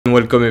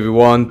Welcome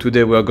everyone.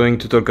 Today we are going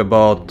to talk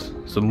about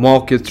the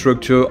market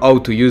structure, how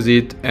to use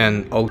it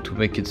and how to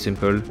make it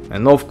simple,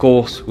 and of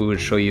course we will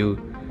show you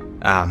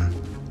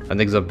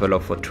an example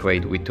of a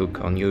trade we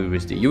took on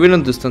USD. You will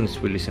understand it's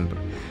really simple.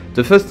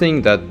 The first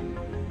thing that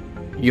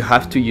you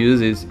have to use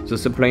is the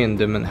supply and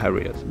demand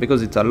areas,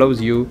 because it allows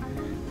you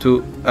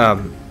to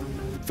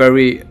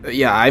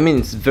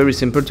it's very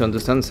simple to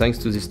understand thanks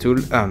to this tool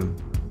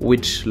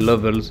which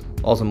levels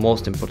are the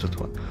most important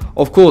one.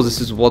 Of course,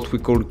 this is what we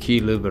call key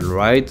level,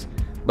 right?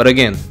 But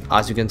again,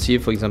 as you can see,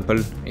 for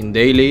example, in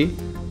daily,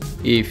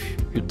 if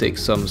you take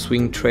some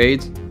swing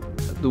trades,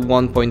 the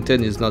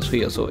 1.10 is not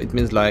here, so it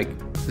means like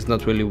it's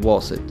not really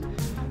worth it.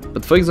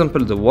 But for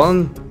example, the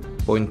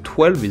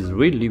 1.12 is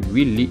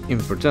really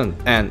important,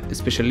 and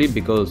especially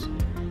because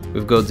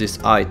we've got this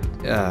high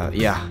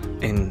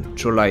in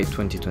July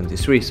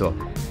 2023, so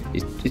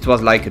it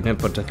was like an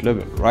important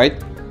level, right?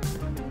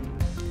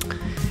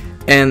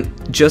 And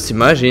just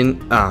imagine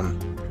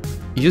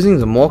using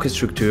the market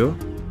structure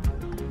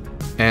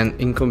and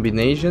in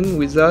combination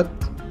with that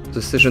the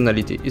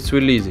seasonality. It's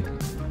really easy.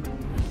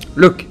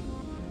 Look,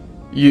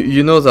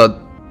 you know that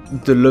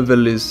the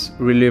level is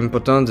really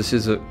important. This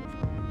is a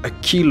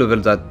key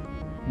level that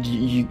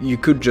you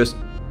could just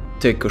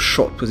take a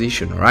short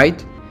position,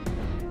 right?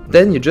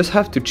 Then you just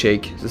have to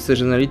check the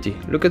seasonality.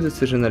 Look at the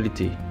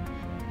seasonality.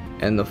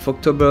 End of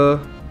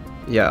October,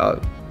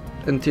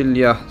 until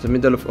the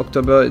middle of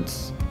October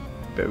it's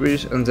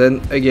bearish, and then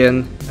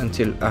again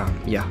until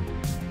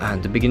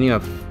the beginning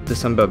of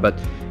December. But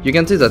you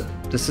can see that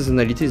the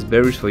seasonality is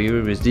bearish for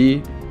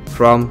USD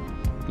from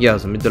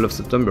the middle of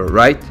September,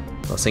 right?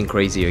 Nothing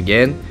crazy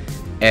again,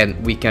 and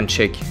we can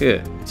check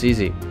here. It's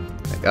easy.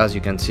 Like as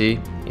you can see,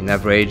 in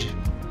average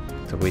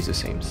it's always the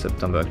same.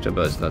 September,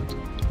 October is not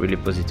really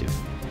positive,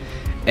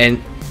 and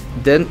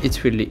then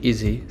it's really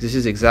easy. This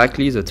is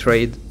exactly the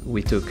trade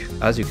we took.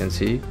 As you can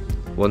see,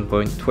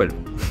 1.12.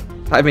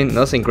 I mean,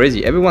 nothing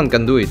crazy, everyone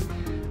can do it.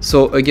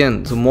 So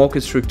again, the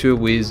market structure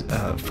with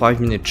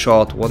 5-minute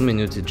chart, 1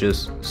 minute is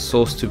just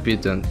so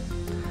stupid, and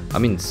I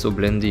mean it's so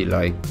blendy.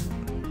 Like,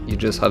 you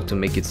just have to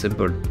make it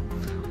simple.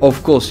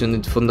 Of course you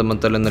need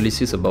fundamental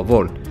analysis above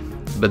all,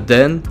 but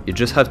then you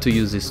just have to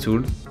use this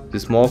tool,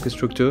 this market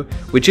structure,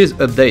 which is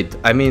update.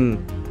 I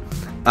mean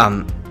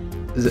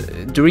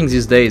during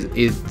these days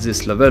it's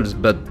these levels,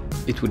 but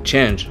it would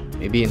change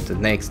maybe in the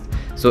next.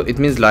 So it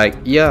means like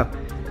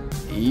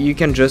you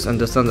can just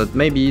understand that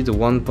maybe the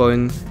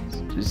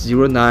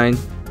 1.09,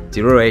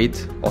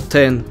 08 or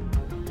 10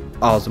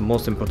 are the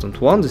most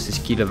important one. This is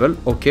key level,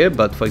 okay,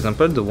 but for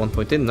example the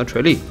 1.10 not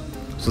really.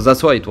 So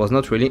that's why it was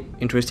not really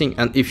interesting.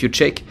 And if you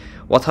check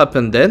what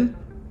happened then,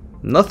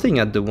 nothing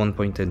at the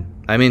 1.10.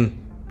 I mean,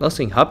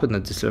 nothing happened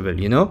at this level,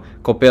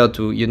 compared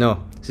to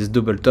this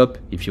double top.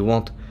 If you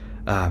want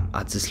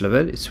at this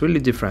level, it's really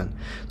different.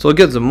 So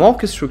again, the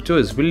market structure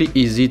is really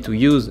easy to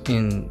use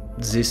in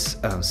this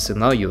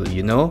scenario,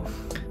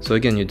 so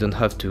again, you don't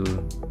have to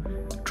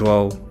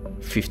draw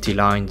 50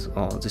 lines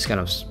or this kind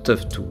of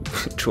stuff to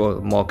draw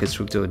a market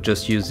structure.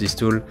 Just use this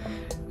tool.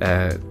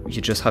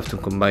 You just have to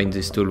combine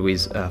this tool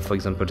with for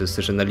example the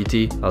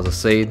seasonality, as I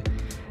said,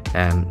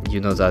 and you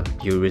know that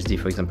USD,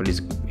 for example,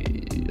 is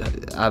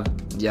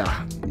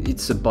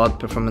it's a bad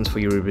performance for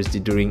USD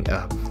during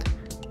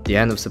the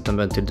end of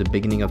September until the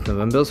beginning of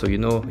November. So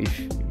if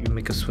you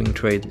make a swing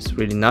trade, it's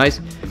really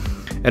nice.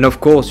 And of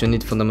course you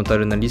need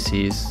fundamental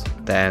analysis,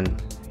 then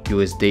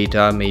US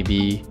data,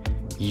 maybe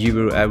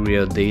Euro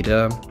area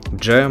data,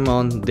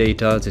 German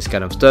data, this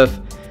kind of stuff.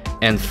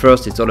 And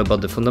first it's all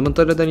about the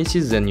fundamental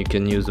analysis, then you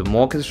can use the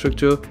market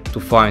structure to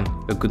find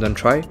a good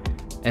entry,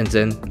 and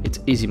then it's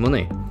easy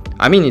money.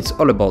 I mean, it's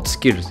all about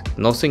skills,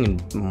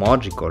 nothing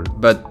magical.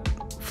 But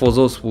for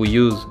those who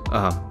use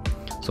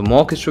the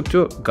market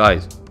structure,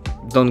 guys,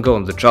 don't go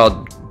on the chart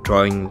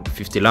drawing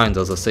 50 lines.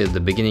 As I said at the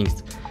beginning,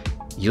 it's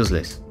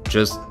useless.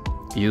 Just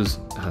use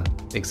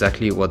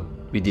exactly what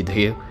we did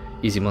here.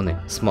 Easy money,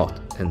 smart,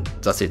 and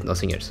that's it,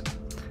 nothing else.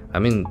 I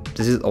mean,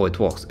 this is how it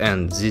works,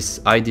 and these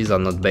ideas are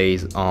not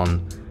based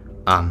on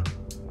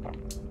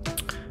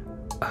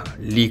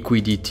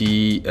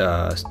liquidity,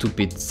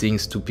 stupid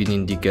things, stupid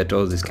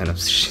indicators, this kind of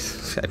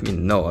shit. I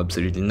mean, no,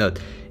 absolutely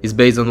not. It's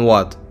based on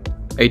what?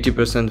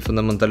 80%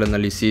 fundamental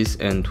analysis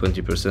and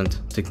 20%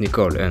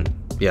 technical. And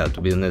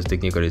to be honest,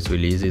 technical is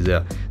really easy.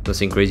 There,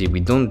 nothing crazy. We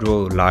don't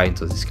draw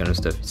lines or this kind of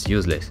stuff. It's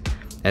useless.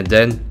 And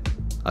then,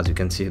 as you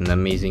can see, an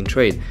amazing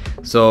trade.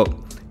 So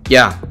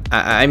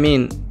I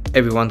mean,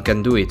 everyone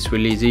can do it. It's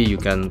really easy. You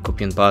can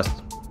copy and paste.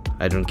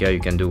 I don't care,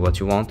 you can do what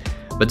you want.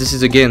 But this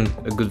is again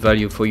a good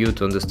value for you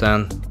to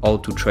understand how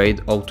to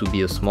trade, how to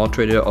be a smart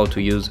trader, how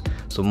to use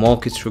the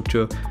market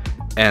structure.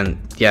 And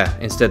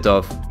instead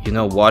of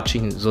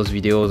watching those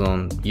videos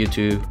on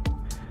YouTube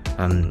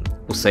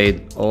who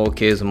said, oh,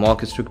 okay, the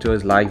market structure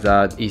is like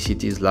that,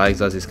 ECT is like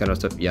that, this kind of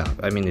stuff.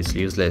 I mean, it's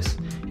useless.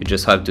 You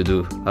just have to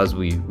do as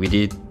we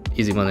did,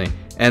 easy money.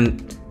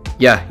 And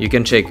you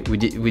can check, we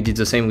did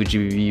the same with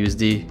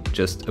GBP/USD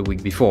just a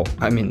week before.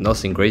 I mean,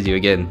 nothing crazy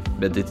again,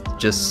 but it's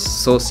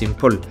just so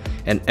simple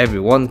and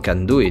everyone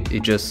can do it.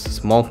 It's just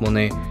smart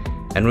money,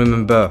 And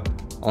remember,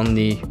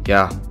 only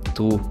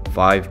 2,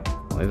 5,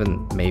 or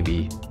even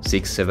maybe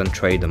 6, 7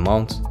 trade a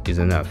month is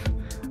enough.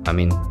 I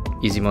mean,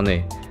 easy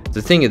money.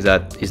 The thing is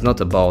that it's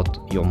not about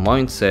your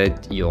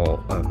mindset,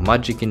 your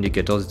magic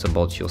indicators, it's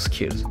about your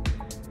skills.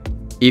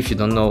 If you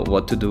don't know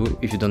what to do,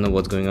 if you don't know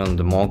what's going on in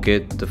the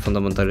market, the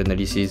fundamental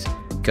analysis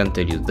can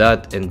tell you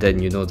that, and then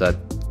you know that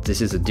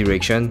this is a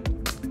direction.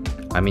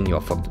 I mean,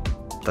 you're fucked.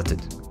 That's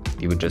it.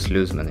 You will just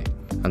lose money.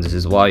 And this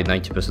is why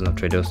 90% of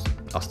traders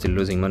are still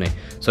losing money.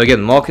 So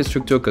again, market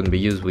structure can be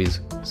used with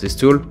this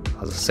tool.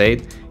 As I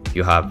said,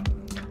 you have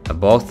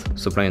both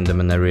supply and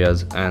demand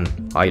areas and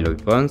high low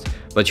points,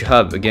 but you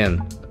have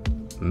again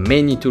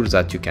many tools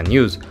that you can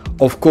use.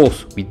 Of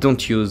course, we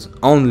don't use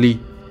only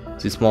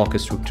this market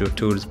structure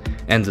tools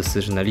and the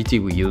seasonality.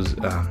 We use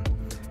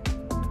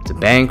the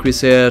bank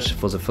research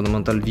for the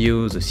fundamental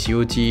view, the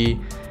COT.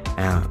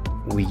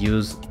 We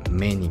use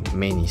many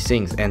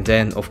things. And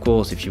then of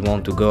course, if you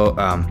want to go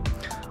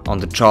on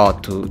the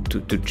chart to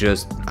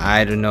just,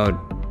 I don't know,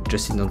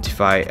 just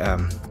identify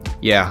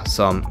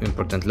some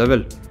important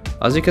level,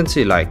 as you can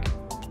see, like,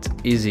 it's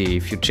easy.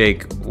 If you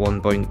check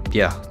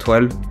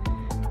 1.12,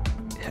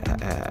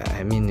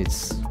 I mean,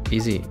 it's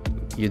easy.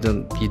 You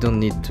don't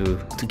need to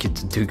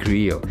get a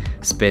degree or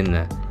spend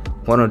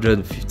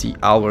 150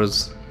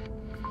 hours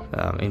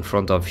in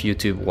front of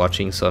YouTube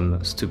watching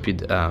some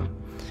stupid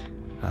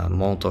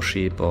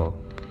mentorship or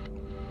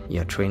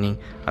training.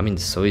 I mean,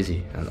 it's so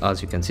easy. And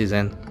as you can see,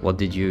 then what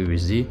did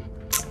USD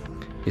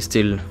is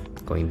still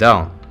going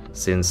down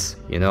since,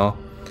 the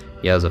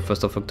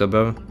 1st of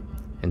October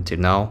until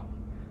now,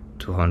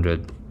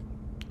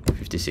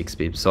 256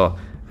 pips. So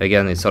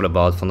again, it's all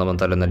about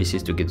fundamental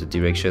analysis to get the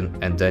direction,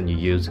 and then you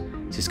use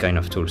this kind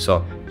of tool.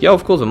 So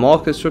of course, the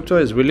market structure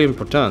is really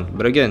important,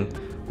 but again,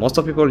 most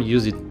of people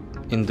use it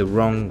in the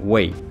wrong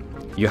way.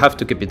 You have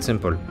to keep it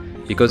simple,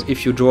 because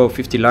if you draw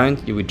 50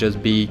 lines, you will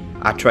just be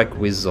attracted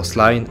with those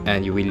lines,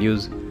 and you will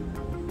use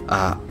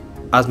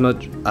as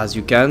much as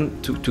you can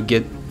to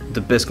get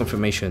the best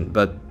confirmation.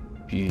 But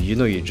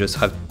you just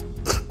have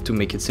to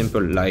make it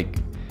simple, like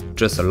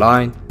just a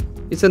line,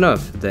 it's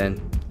enough. Then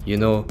you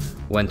know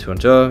when to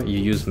enter, you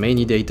use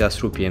many data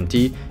through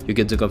PMT, you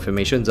get the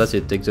confirmation, that's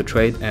it, take the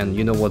trade, and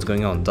you know what's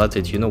going on, that's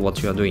it, you know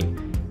what you are doing,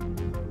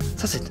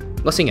 that's it,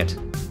 nothing else.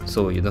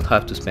 So you don't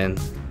have to spend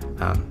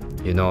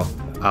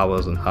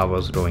hours and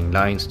hours drawing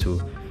lines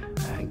to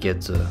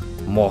get the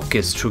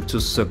market structure,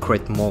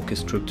 secret market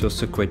structure,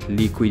 secret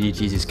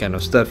liquidity, this kind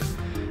of stuff.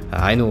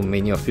 I know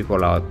many of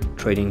people are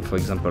trading, for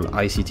example,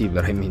 ICT,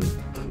 but I mean,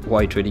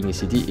 why trading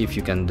ICT if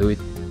you can do it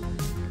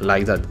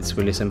like that? It's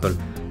really simple,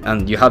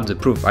 and you have the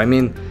proof. I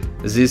mean,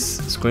 this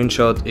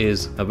screenshot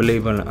is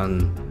available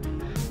on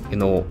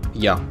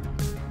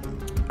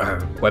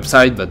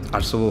website, but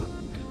also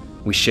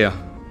we share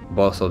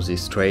both of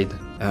this trade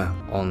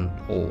on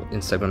our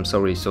Instagram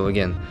story. So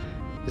again,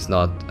 it's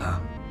not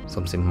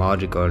something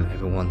magical,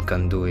 everyone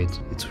can do it,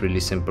 it's really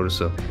simple.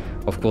 So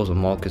of course, the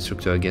market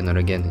structure again and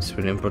again is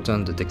really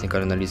important. The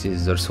technical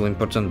analysis is also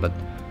important, but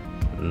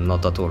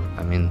not at all.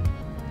 I mean,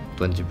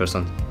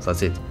 20%,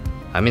 that's it.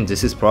 I mean,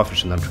 this is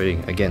professional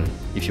trading. Again,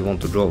 if you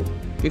want to draw,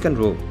 you can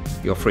draw,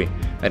 you're free,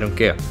 I don't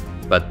care.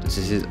 But this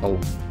is how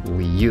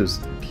we use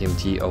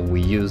PMT, how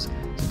we use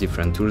the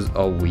different tools,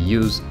 how we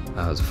use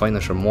the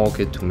financial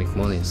market to make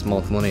money,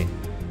 smart money.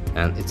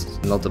 And it's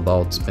not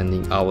about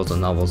spending hours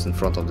and hours in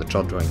front of the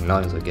chart drawing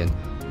lines. Again,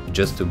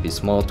 just to be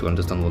smart, to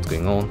understand what's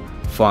going on,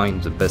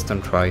 find the best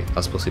entry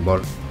as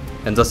possible,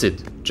 and that's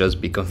it. Just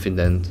be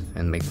confident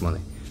and make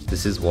money.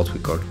 This is what we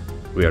call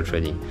real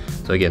trading.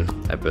 So again,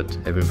 I put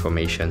every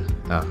information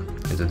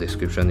in the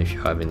description. If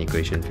you have any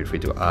question, feel free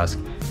to ask.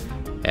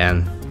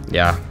 And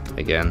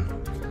again,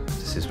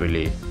 this is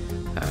really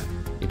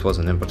it was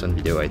an important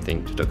video, I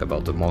think, to talk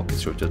about the market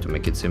structure, to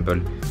make it simple,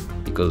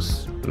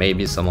 because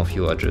maybe some of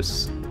you are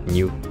just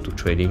new to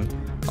trading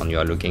and you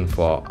are looking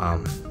for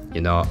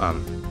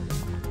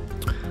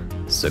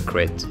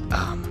secret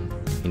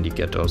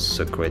indicators,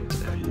 secret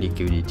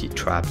liquidity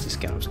traps, this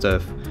kind of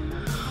stuff.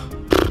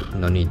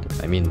 No need.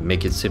 I mean,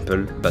 make it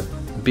simple, but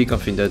be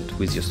confident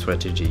with your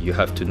strategy. You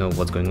have to know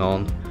what's going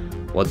on,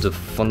 what the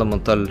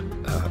fundamental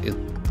is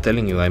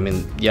telling you. I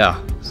mean,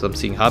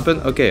 something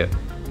happened, okay,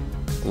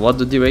 what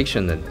the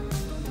direction then?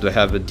 Do I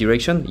have a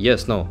direction?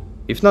 Yes, no.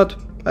 If not,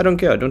 I don't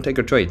care, I don't take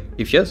a trade.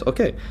 If yes,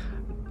 okay,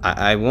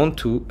 I want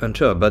to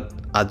enter, but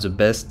at the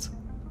best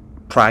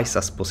price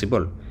as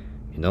possible,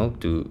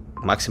 to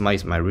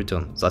maximize my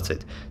return. That's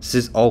it. This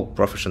is how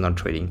professional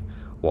trading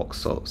works.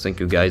 So thank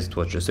you guys, it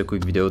was just a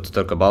quick video to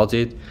talk about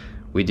it.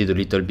 We did a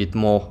little bit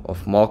more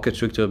of market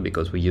structure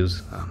because we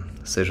use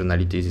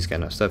seasonality, this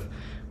kind of stuff.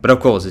 But of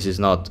course, this is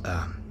not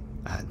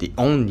the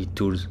only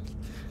tools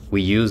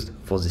we used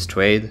for this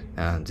trade,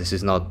 and this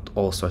is not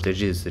all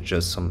strategies, it's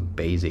just some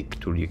basic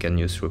tool you can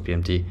use through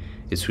PMT.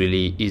 It's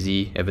really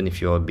easy, even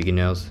if you're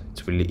beginners,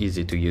 it's really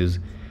easy to use.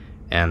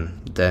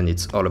 And then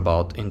it's all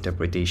about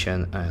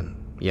interpretation and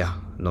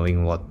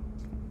knowing what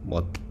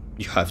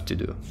you have to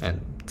do,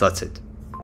 and that's it.